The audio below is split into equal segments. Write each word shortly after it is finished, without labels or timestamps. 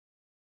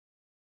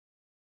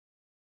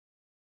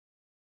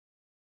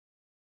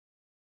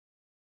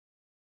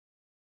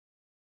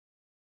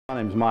My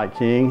name is Mike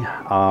King.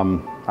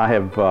 I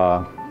have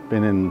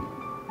been in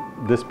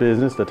this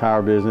business, the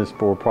tire business,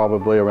 for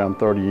probably around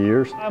 30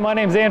 years. My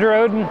name is Andrew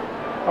Oden.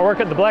 I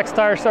work at the Black's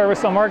Tire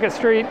Service on Market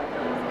Street.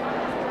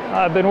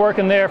 I've been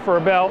working there for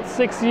about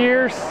 6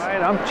 years. All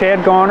right, I'm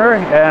Chad Garner,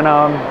 and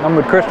I'm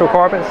with Crystal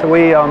Carpet, so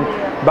we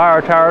buy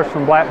our tires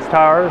from Black's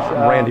Tires.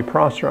 I'm Randy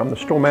Prosser. I'm the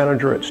store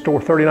manager at Store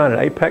 39 in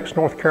Apex,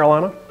 North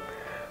Carolina.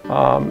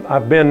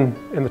 I've been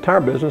in the tire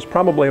business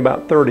probably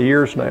about 30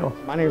 years now.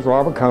 My name is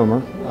Robert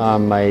Comer.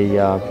 I'm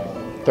a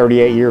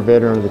 38-year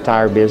veteran of the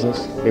tire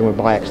business. Been with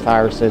Black's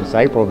Tires since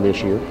April of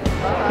this year.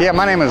 Yeah,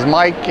 my name is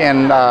Mike,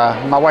 and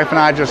my wife and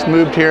I just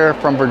moved here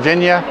from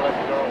Virginia.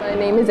 My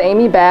name is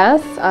Amy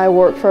Bass. I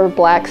work for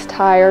Black's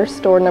Tire,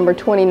 store number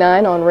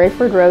 29 on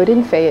Rayford Road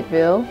in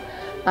Fayetteville.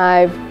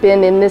 I've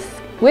been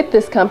with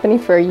this company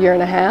for a year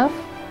and a half,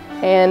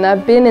 and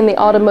I've been in the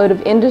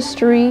automotive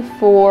industry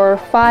for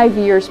 5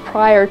 years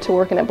prior to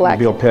working at Black's.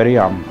 Bill Petty.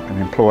 I'm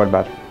employed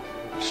by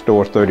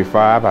Store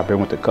 35. I've been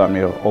with the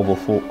company over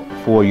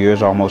four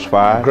years, almost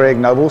 5. Greg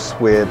Nobles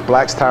with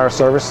Black's Tire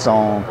Service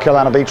on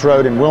Carolina Beach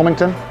Road in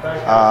Wilmington.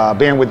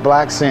 Been with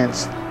Black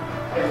since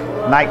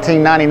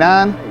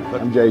 1999.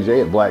 I'm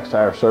JJ at Black's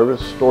Tire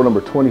Service, store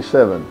number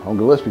 27 on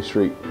Gillespie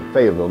Street in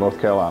Fayetteville,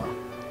 North Carolina.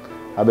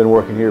 I've been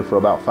working here for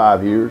about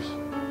 5 years.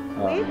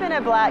 We've been a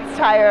Black's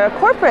Tire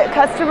corporate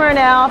customer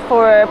now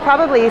for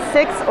probably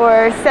 6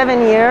 or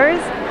 7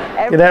 years.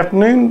 Good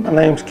afternoon, my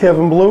name's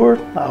Kevin Bluer.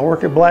 I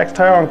work at Black's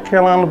Tire on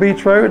Carolina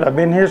Beach Road. I've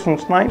been here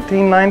since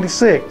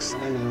 1996. My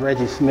name is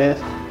Reggie Smith.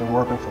 Been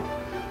working for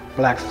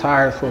Black's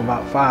Tires for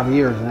about 5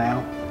 years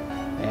now,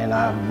 and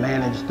I've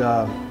managed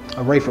a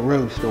Rayford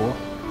Road store.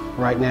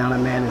 Right now I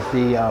manage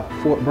the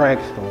Fort Bragg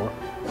store.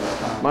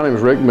 My name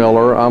is Rick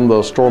Miller. I'm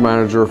the store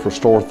manager for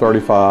Store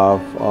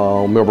 35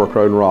 on Millbrook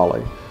Road in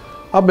Raleigh.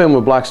 I've been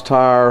with Black's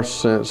Tire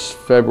since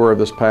February of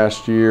this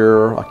past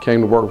year. I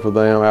came to work for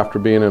them after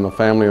being in a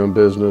family-owned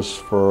business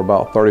for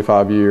about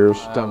 35 years.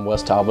 I'm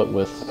Wes Talbot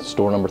with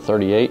store number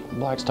 38,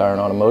 Black's Tire and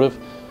Automotive.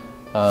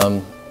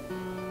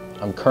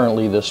 I'm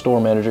currently the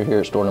store manager here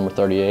at store number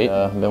 38.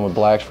 I've been with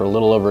Black's for a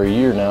little over a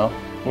year now.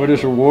 Well,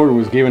 this award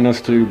was given us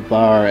to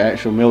by our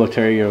actual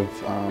military of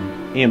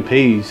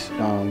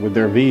MPs with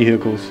their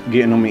vehicles,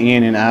 getting them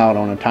in and out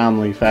on a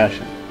timely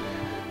fashion.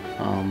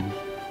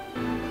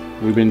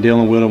 We've been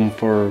dealing with them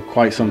for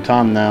quite some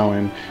time now,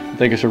 and I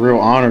think it's a real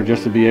honor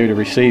just to be able to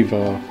receive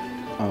an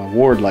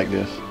award like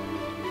this.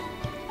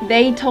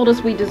 They told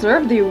us we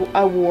deserved the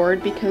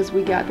award because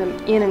we got them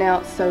in and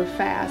out so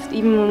fast.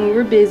 Even when we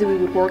were busy, we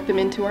would work them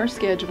into our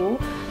schedule,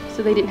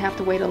 so they didn't have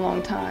to wait a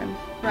long time.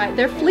 Right,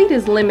 their fleet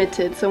is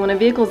limited, so when a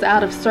vehicle's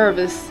out of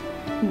service,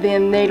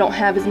 then they don't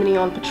have as many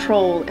on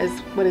patrol as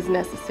what is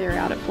necessary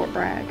out at Fort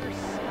Bragg.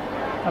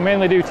 I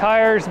mainly do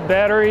tires,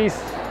 batteries,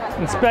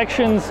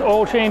 inspections,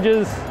 oil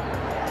changes,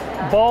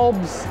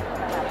 bulbs,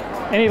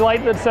 any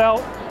light that's out,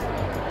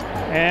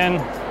 and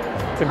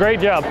it's a great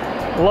job.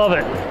 Love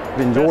it. I've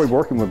enjoyed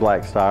working with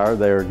Black's Tire.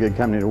 They're a good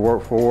company to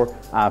work for.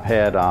 I've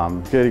had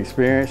good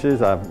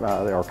experiences.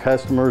 Our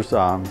customers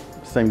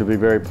seem to be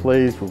very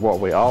pleased with what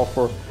we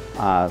offer.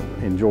 I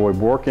enjoy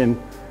working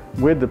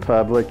with the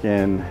public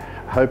and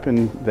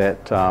hoping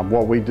that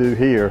what we do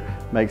here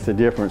makes a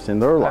difference in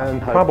their life.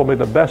 And probably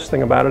the best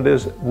thing about it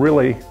is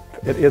really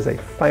it is a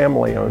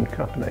family-owned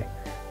company,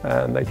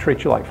 and they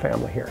treat you like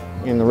family here.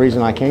 And the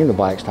reason I came to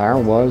Black's Tire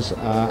was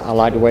I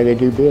like the way they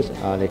do business.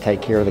 They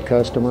take care of the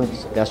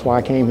customers. That's why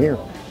I came here.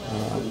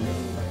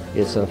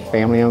 It's a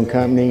family-owned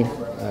company.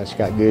 It's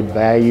got good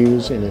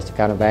values, and it's the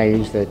kind of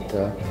values that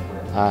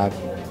I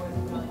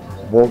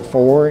work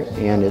for,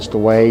 and it's the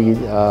way,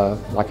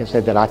 like I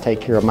said, that I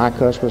take care of my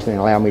customers and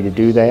allow me to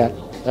do that.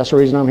 That's the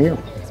reason I'm here.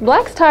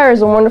 Black's Tire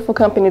is a wonderful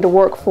company to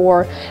work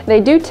for.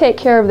 They do take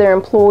care of their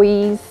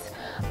employees.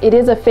 It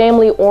is a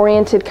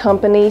family-oriented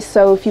company,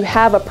 so if you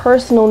have a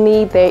personal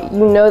need that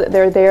you know that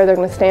they're there, they're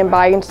going to stand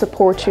by you and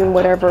support you in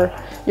whatever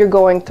you're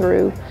going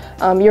through.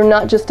 You're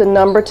not just a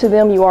number to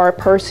them, you are a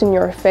person,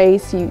 you're a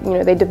face. You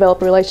know, they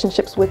develop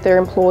relationships with their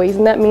employees,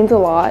 and that means a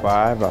lot.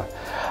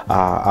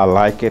 I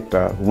like it.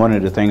 One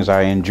of the things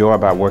I enjoy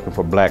about working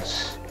for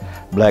Black's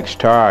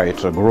Tire,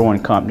 it's a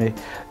growing company.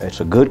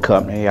 It's a good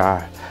company.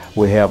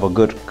 We have a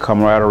good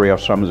camaraderie of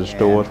some of the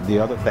stores.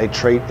 They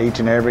treat each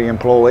and every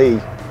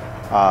employee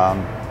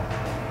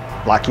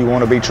like you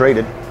want to be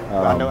treated.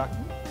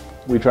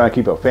 We try to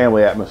keep a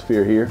family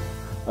atmosphere here.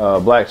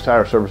 Black's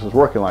Tire Service is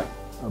working like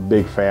a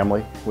big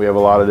family. We have a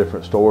lot of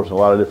different stores and a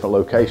lot of different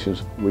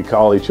locations. We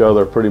call each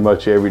other pretty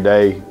much every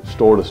day,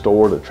 store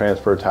to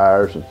transfer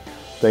tires and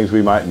things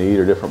we might need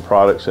or different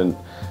products, and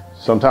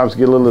sometimes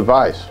get a little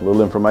advice, a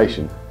little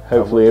information.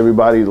 Hopefully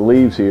everybody that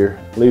leaves here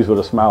leaves with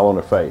a smile on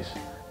their face.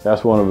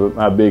 That's one of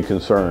my big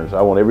concerns.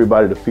 I want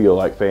everybody to feel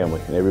like family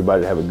and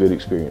everybody to have a good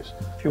experience.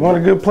 If you want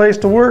a good place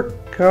to work,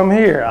 come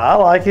here. I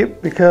like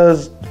it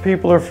because the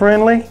people are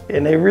friendly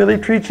and they really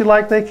treat you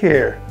like they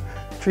care.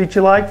 Treat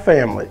you like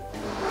family.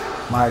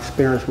 My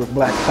experience with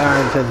Black's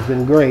Tires has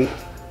been great,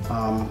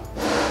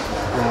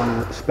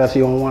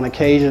 especially on one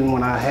occasion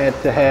when I had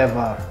to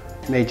have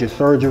major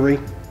surgery.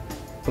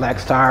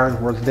 Black's Tires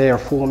was there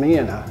for me,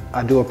 and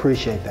I do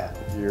appreciate that.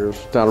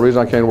 Now, the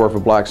reason I came to work for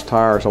Black's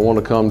Tires, I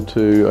wanted to come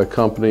to a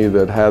company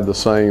that had the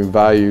same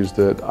values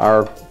that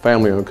our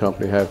family-owned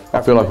company had.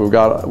 I feel like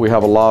we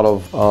have a lot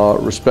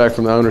of respect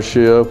from the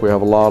ownership. We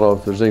have a lot of,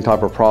 if there's any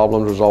type of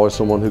problems, there's always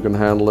someone who can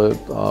handle it.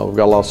 We've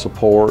got a lot of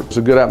support. It's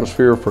a good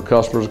atmosphere for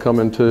customers to come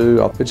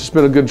into. It's just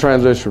been a good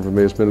transition for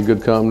me. It's been a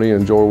good company.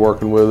 Enjoy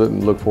working with it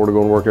and look forward to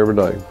going to work every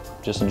day.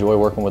 Just enjoy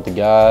working with the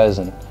guys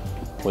and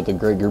with the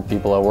great group of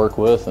people I work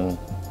with, and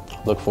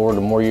look forward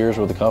to more years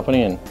with the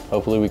company, and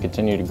hopefully we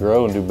continue to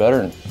grow and do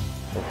better.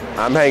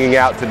 I'm hanging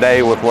out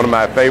today with one of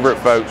my favorite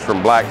folks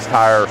from Black's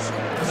Tire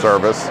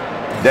Service,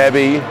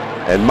 Debbie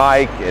and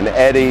Mike and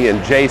Eddie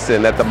and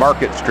Jason at the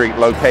Market Street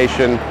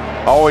location.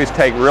 Always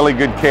take really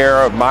good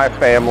care of my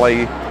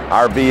family,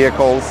 our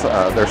vehicles.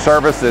 Their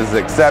service is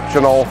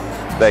exceptional.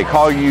 They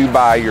call you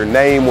by your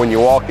name when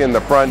you walk in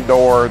the front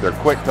door. They're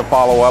quick to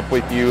follow up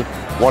with you.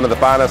 One of the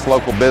finest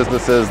local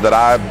businesses that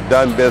I've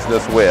done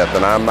business with,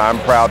 and I'm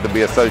proud to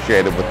be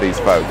associated with these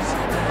folks.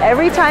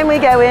 Every time we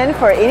go in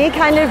for any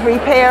kind of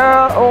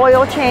repair,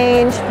 oil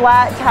change,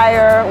 flat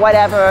tire,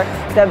 whatever,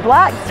 the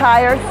Black's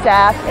Tire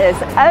staff is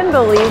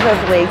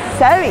unbelievably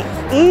so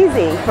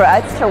easy for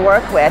us to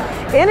work with.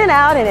 In and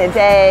out in a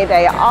day,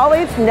 they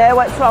always know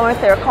what's wrong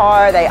with their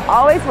car. They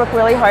always work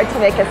really hard to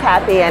make us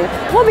happy, and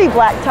we'll be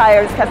Black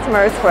Tires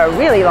customers for a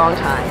really long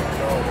time.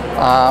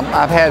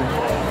 I've had,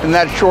 in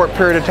that short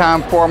period of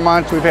time, 4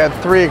 months, we've had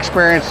 3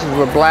 experiences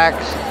with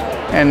Black's,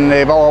 and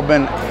they've all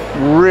been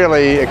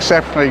really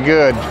exceptionally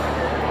good.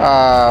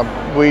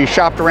 We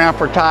shopped around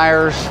for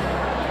tires,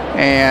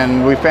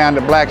 and we found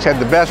that Black's had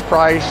the best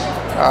price.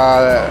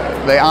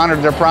 They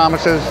honored their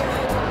promises,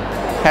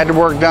 had the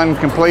work done,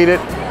 completed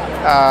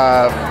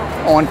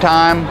on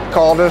time,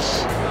 called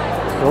us.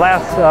 The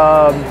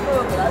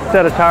last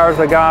set of tires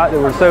I got, they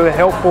were so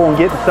helpful in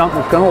getting something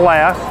that's going to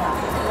last.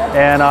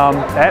 And I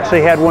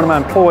actually had one of my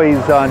employees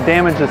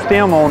damage the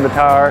stem on the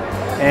tire,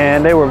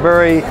 and they were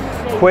very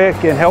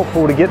quick and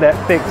helpful to get that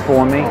fixed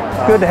for me.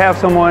 It's good to have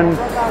someone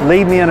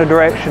lead me in a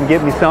direction,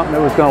 get me something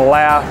that was going to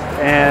last,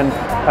 and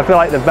I feel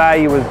like the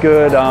value was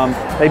good.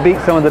 They beat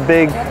some of the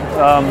big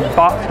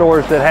box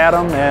stores that had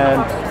them,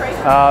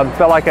 and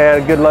felt like I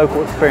had a good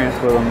local experience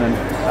with them,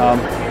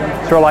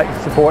 and sort of like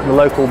supporting the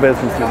local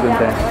businesses and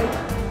things.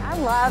 I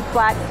love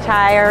Black's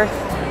Tires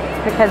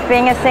because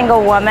being a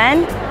single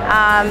woman,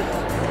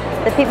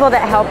 the people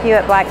that help you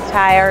at Black's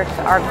Tires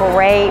are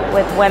great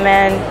with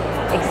women,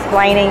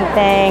 explaining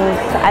things.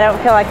 I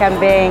don't feel like I'm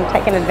being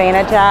taken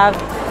advantage of.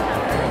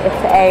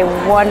 It's a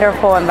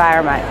wonderful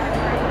environment.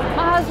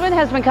 My husband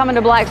has been coming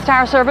to Black's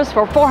Tire Service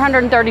for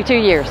 432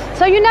 years,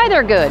 so you know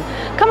they're good.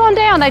 Come on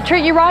down, they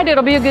treat you right,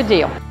 it'll be a good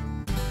deal.